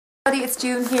It's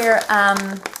June here.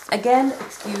 Again,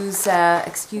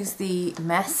 excuse the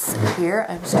mess here.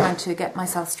 I'm just trying to get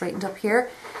myself straightened up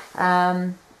here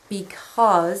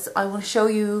because I want to show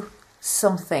you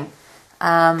something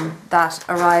that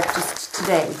arrived just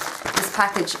today. This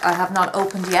package I have not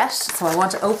opened yet, so I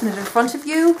want to open it in front of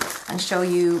you and show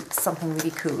you something really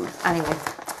cool. Anyway,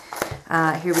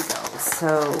 here we go.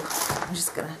 So I'm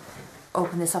just gonna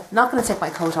open this up. I'm not going to take my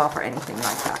coat off or anything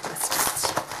like that. Let's just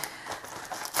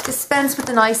dispense with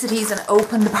the niceties and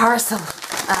open the parcel.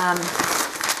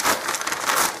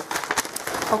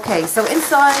 Okay, so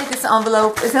inside this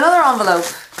envelope is another envelope.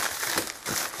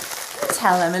 I can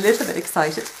tell I'm a little bit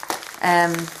excited.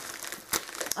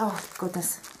 Oh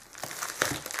goodness.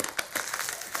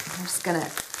 I'm just gonna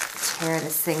tear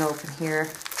this thing open here.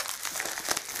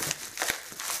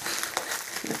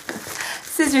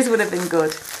 Scissors would have been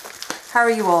good. How are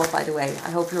you all, by the way?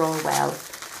 I hope you're all well.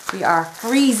 We are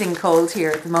freezing cold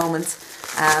here at the moment,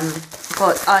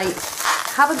 but I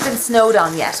haven't been snowed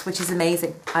on yet, which is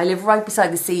amazing. I live right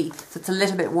beside the sea, so it's a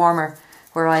little bit warmer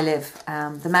where I live.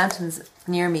 The mountains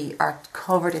near me are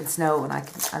covered in snow, and I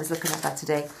was looking at that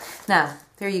today. Now,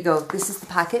 there you go. This is the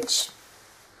package,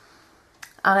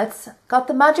 and it's got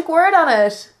the magic word on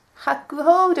it,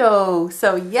 Hakuhodo.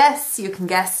 So yes, you can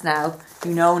guess now.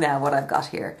 You know now what I've got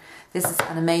here. This is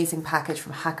an amazing package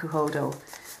from Hakuhodo.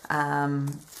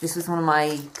 This was one of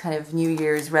my kind of New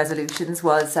Year's resolutions,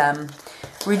 was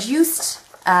reduced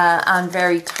and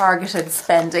very targeted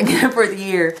spending for the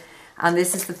year. And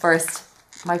this is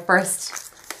my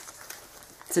first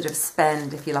sort of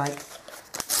spend, if you like.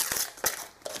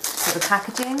 So the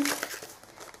packaging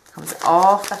comes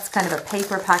off. That's kind of a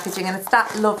paper packaging, and it's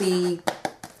that lovely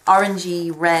orangey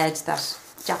red, that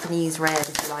Japanese red,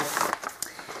 if you like.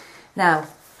 Now,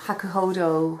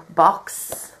 Hakuhodo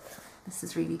box. This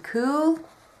is really cool.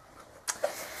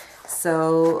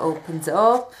 So opens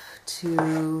up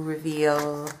to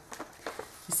reveal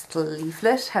this little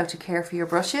leaflet, how to care for your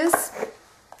brushes,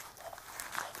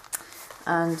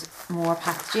 and more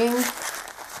packaging,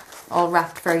 all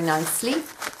wrapped very nicely.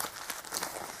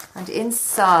 And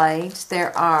inside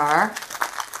there are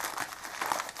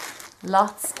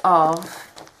lots of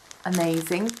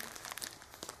amazing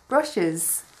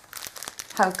brushes.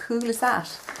 How cool is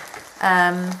that?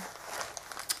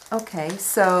 Okay,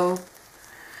 so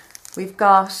we've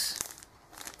got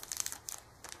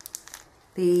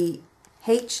the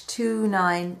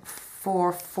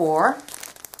H2944,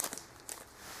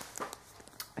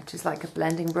 which is like a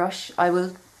blending brush. I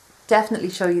will definitely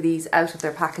show you these out of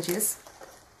their packages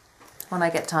when I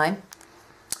get time.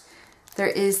 There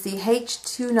is the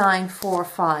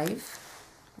H2945,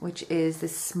 which is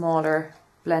this smaller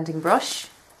blending brush.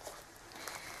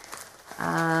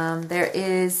 There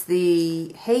is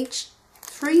the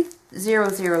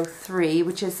H3003,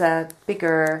 which is a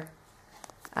bigger,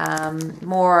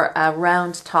 more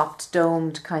round-topped,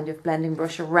 domed kind of blending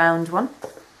brush, a round one.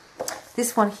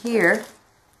 This one here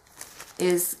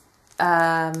is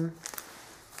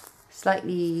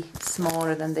slightly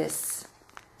smaller than this.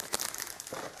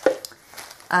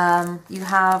 You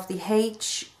have the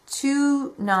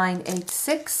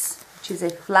H2986, which is a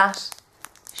flat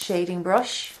shading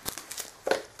brush.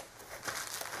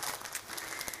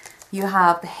 You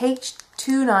have the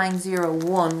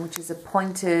H2901, which is a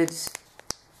pointed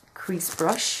crease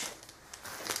brush.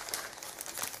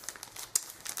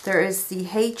 There is the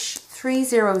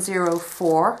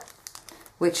H3004,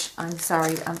 which I'm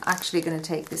sorry, I'm actually going to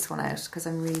take this one out because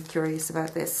I'm really curious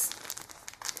about this.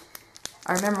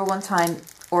 I remember one time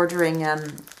ordering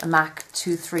a MAC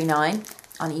 239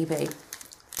 on eBay,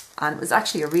 and it was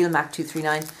actually a real MAC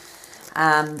 239,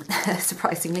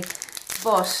 surprisingly.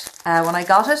 But when I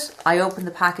got it, I opened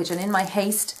the package, and in my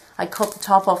haste, I cut the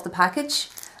top off the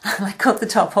package, and I cut the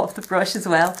top off the brush as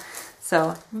well.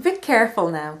 So I'm a bit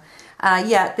careful now.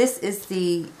 Yeah, this is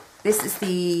the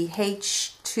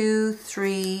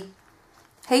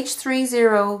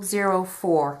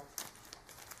H3004,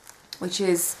 which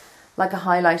is like a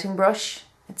highlighting brush.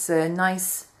 It's a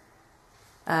nice.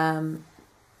 Oh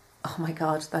my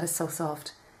God, that is so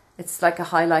soft. It's like a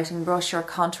highlighting brush or a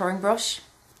contouring brush.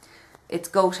 It's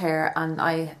goat hair, and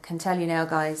I can tell you now,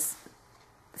 guys,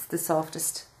 it's the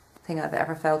softest thing I've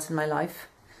ever felt in my life.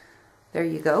 There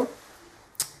you go.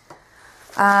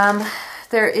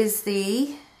 There is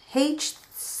the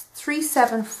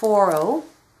H3740,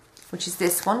 which is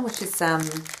this one, which is,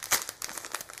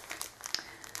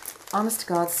 honest to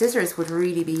God, scissors would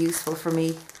really be useful for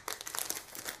me.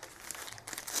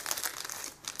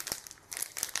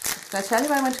 Did I tell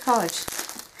you I went to college?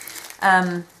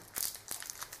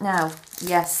 Now,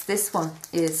 yes, this one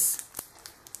is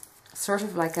sort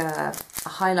of like a a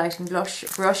highlighting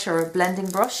brush or a blending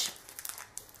brush.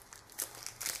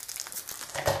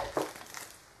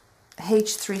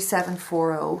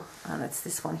 H3740, and it's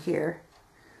this one here,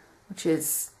 which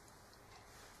is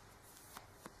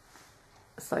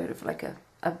sort of like a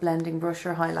blending brush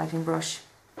or highlighting brush.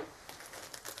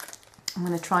 I'm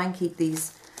going to try and keep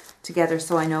these together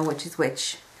so I know which is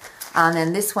which. And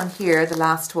then this one here, the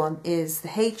last one, is the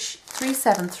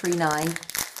H3739.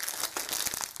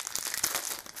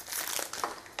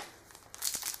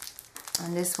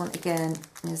 And this one again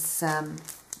is a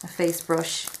face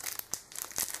brush.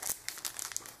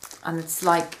 And it's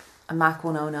like a MAC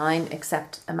 109,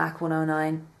 except a MAC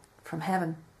 109 from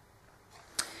heaven.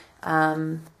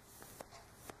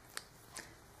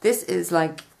 This is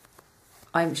like,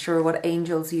 I'm sure, what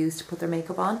angels use to put their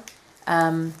makeup on.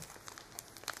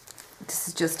 This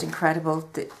is just incredible.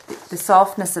 The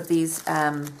softness of these,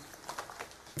 I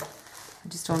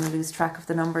just don't want to lose track of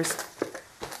the numbers.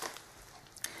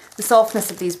 The softness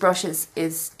of these brushes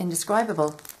is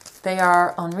indescribable. They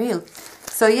are unreal.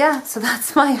 So yeah, so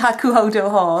that's my Hakuhodo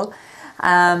haul.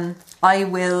 I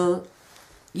will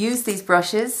use these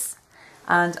brushes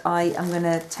and I am going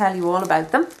to tell you all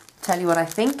about them, tell you what I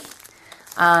think.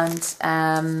 And,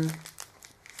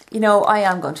 you know, I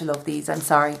am going to love these. I'm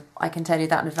sorry, I can tell you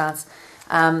that in advance.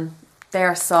 They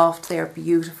are soft, they are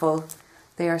beautiful,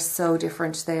 they are so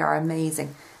different, they are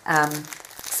amazing.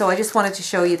 So I just wanted to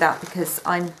show you that because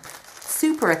I'm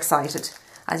super excited,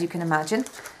 as you can imagine.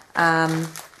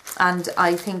 And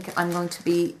I think I'm going to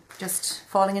be just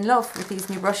falling in love with these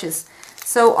new brushes.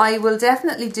 So I will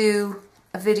definitely do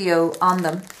a video on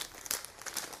them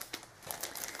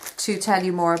to tell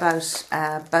you more about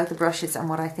the brushes and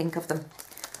what I think of them.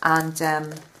 And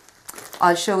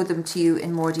I'll show them to you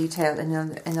in more detail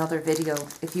in another video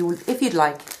if you'd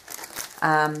like,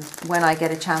 when I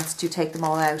get a chance to take them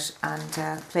all out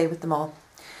and play with them all.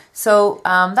 So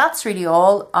that's really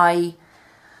all. I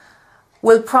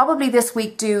will probably this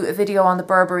week do a video on the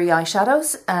Burberry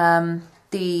eyeshadows,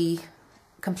 the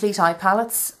complete eye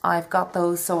palettes. I've got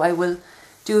those, so I will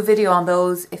do a video on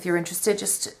those. If you're interested,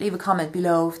 just leave a comment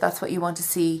below if that's what you want to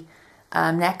see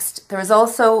next. There is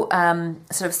also a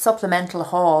sort of supplemental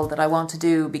haul that I want to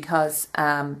do because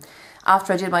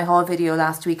after I did my haul video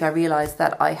last week, I realised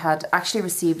that I had actually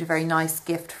received a very nice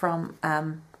gift from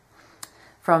my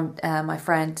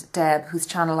friend Deb, whose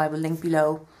channel I will link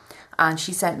below. And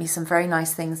she sent me some very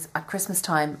nice things at Christmas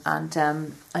time, and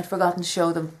I'd forgotten to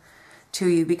show them to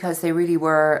you because they really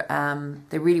were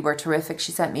terrific.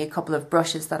 She sent me a couple of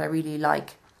brushes that I really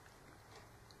like,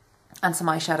 and some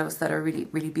eyeshadows that are really,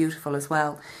 really beautiful as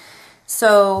well.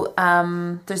 So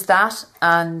there's that,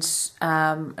 and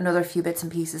another few bits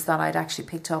and pieces that I'd actually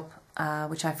picked up,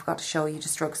 which I forgot to show you,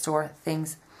 just drugstore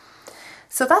things.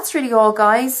 So that's really all,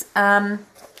 guys.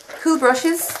 Cool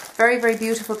brushes, very, very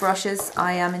beautiful brushes.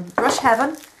 I am in brush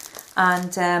heaven,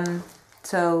 and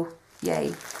so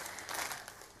yay.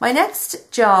 My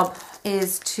next job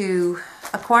is to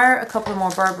acquire a couple more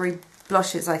Burberry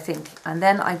blushes, I think, and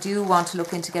then I do want to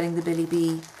look into getting the Billy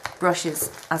B brushes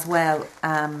as well,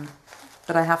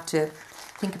 but I have to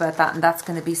think about that, and that's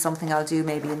going to be something I'll do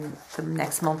maybe in the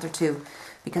next month or two,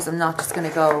 because I'm not just going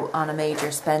to go on a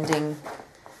major spending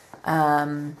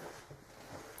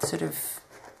sort of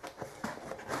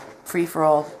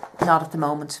free-for-all, not at the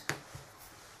moment.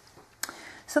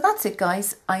 So that's it,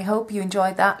 guys. I hope you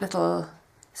enjoyed that little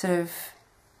sort of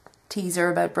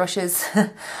teaser about brushes,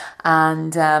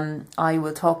 and I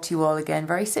will talk to you all again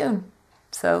very soon.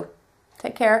 So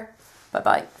take care. Bye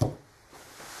bye.